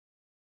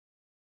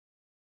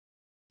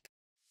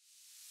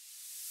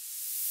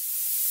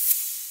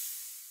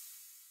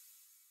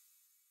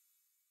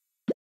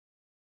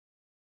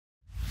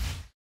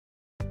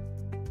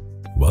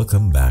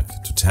Welcome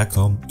back to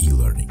TecCom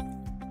e-learning.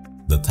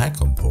 The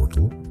TecCom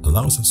Portal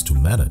allows us to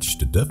manage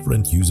the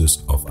different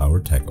users of our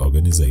tech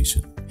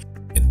organization.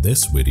 In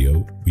this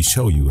video, we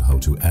show you how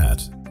to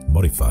add,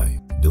 modify,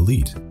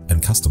 delete,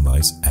 and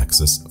customize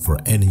access for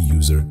any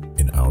user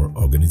in our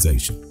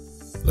organization.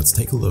 Let's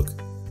take a look.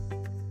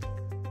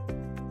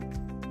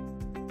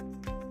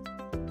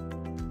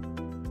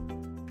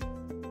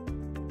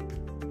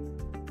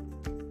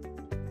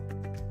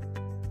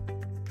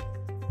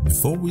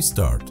 Before we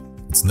start,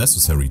 it's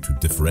necessary to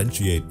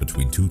differentiate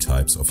between two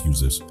types of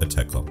users at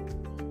TecCom.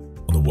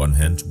 On the one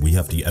hand, we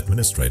have the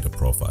administrator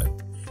profile.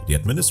 The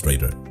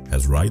administrator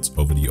has rights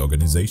over the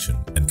organization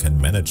and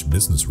can manage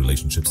business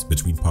relationships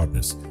between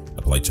partners,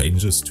 apply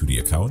changes to the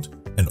account,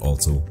 and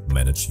also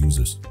manage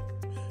users.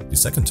 The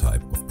second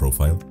type of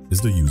profile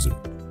is the user.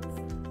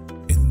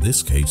 In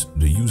this case,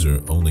 the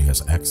user only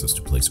has access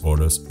to place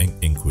orders and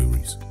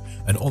inquiries,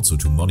 and also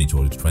to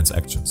monitor the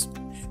transactions.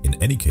 In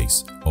any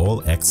case,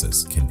 all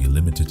access can be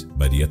limited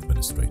by the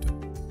administrator.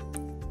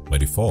 By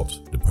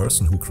default, the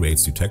person who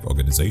creates the tech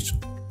organization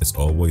is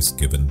always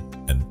given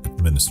an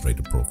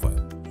administrator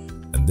profile,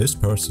 and this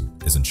person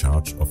is in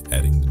charge of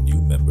adding the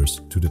new members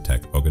to the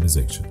tech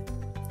organization.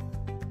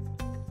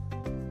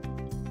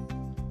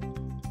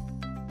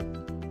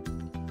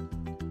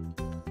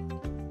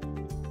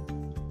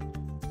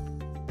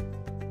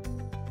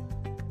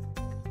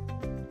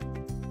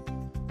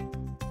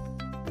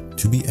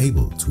 To be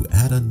able to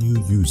add a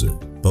new user,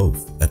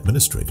 both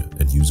administrator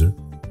and user,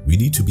 we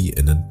need to be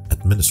in an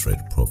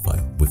administrator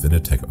profile within a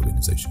tech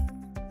organization.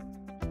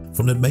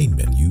 From the main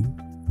menu,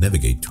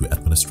 navigate to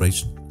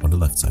Administration on the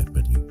left side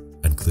menu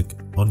and click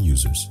on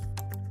Users.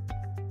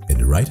 In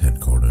the right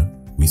hand corner,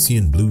 we see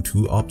in blue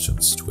two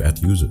options to add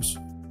users.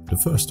 The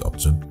first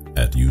option,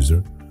 Add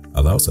User,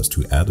 allows us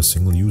to add a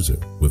single user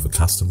with a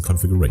custom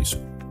configuration.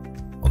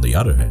 On the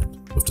other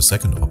hand, with the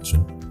second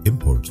option,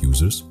 Import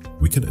Users,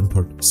 we can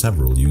import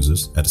several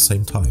users at the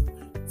same time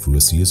through a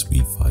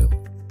CSV file.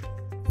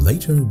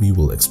 Later we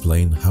will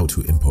explain how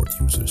to import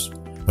users,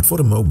 but for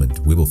the moment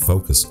we will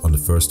focus on the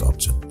first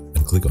option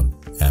and click on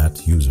Add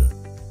User.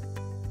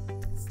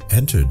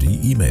 Enter the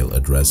email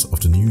address of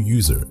the new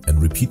user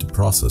and repeat the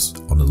process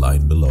on the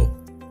line below.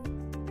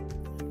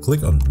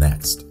 Click on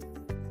Next.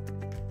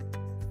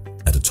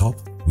 At the top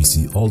we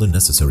see all the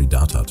necessary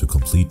data to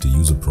complete the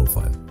user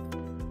profile.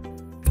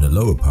 In the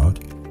lower part,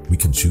 we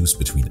can choose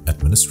between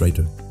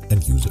administrator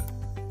and user.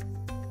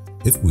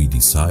 If we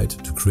decide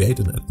to create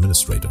an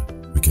administrator,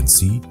 we can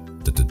see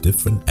that the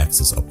different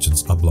access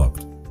options are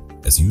blocked,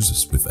 as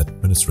users with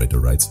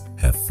administrator rights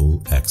have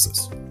full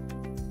access.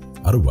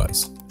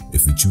 Otherwise,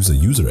 if we choose a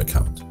user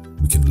account,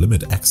 we can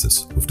limit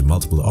access with the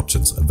multiple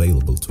options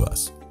available to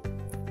us.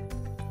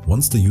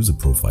 Once the user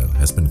profile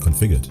has been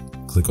configured,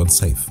 click on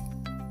Save,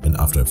 and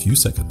after a few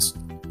seconds,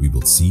 we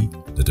will see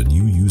that the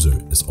new user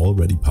is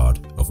already part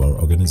of our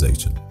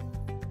organization.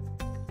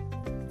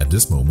 At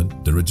this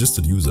moment, the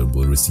registered user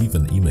will receive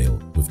an email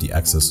with the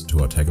access to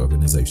our tech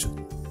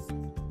organization.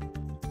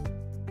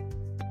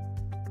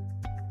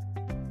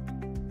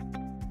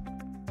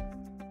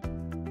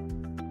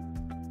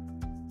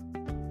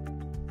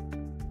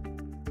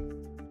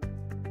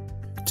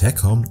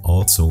 TecCom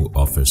also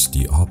offers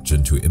the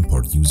option to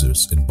import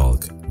users in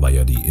bulk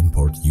via the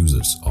Import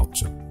Users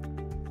option.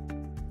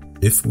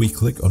 If we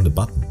click on the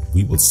button,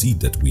 we will see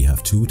that we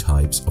have two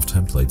types of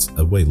templates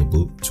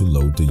available to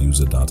load the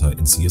user data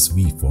in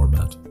CSV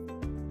format.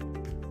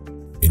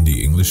 In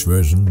the English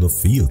version, the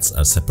fields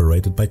are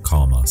separated by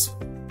commas.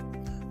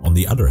 On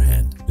the other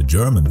hand, the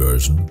German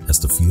version has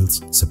the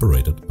fields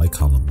separated by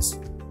columns.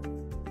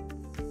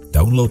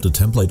 Download the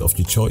template of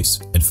your choice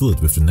and fill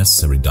it with the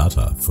necessary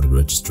data for the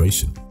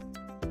registration.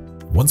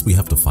 Once we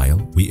have the file,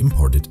 we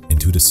import it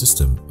into the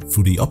system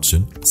through the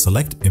option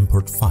Select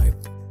Import File.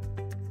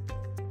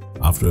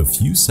 After a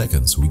few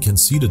seconds, we can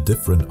see the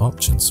different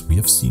options we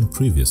have seen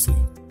previously.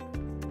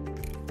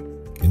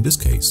 In this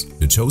case,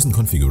 the chosen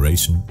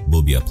configuration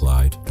will be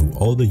applied to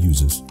all the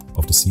users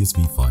of the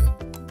CSV file.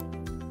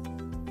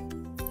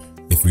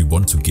 If we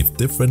want to give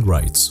different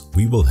rights,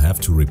 we will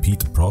have to repeat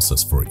the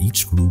process for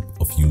each group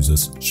of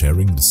users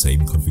sharing the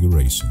same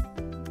configuration.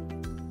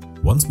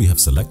 Once we have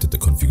selected the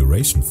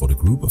configuration for the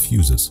group of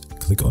users,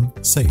 click on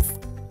Save,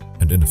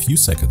 and in a few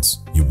seconds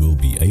you will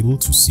be able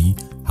to see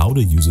how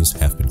the users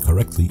have been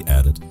correctly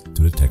added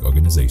to the tech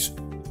organization.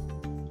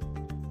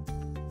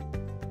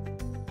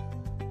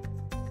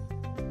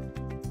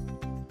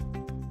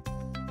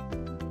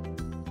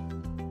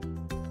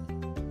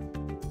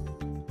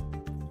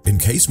 In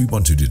case we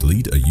want to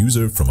delete a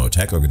user from our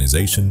tech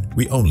organization,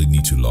 we only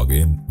need to log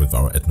in with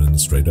our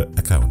administrator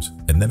account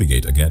and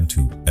navigate again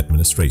to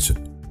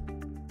Administration,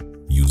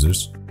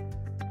 Users,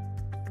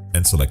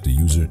 and select the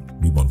user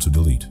we want to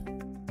delete.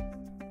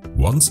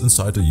 Once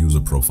inside the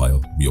user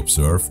profile, we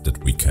observe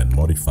that we can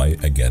modify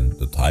again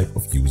the type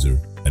of user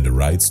and the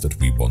rights that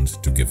we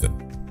want to give him.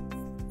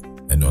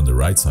 And on the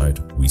right side,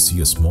 we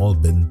see a small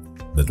bin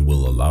that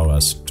will allow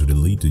us to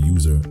delete the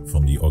user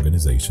from the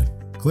organization.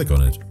 Click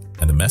on it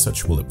and a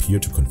message will appear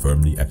to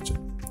confirm the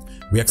action.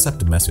 We accept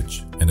the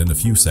message, and in a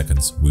few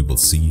seconds we will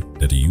see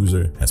that the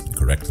user has been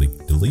correctly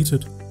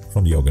deleted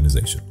from the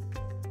organization.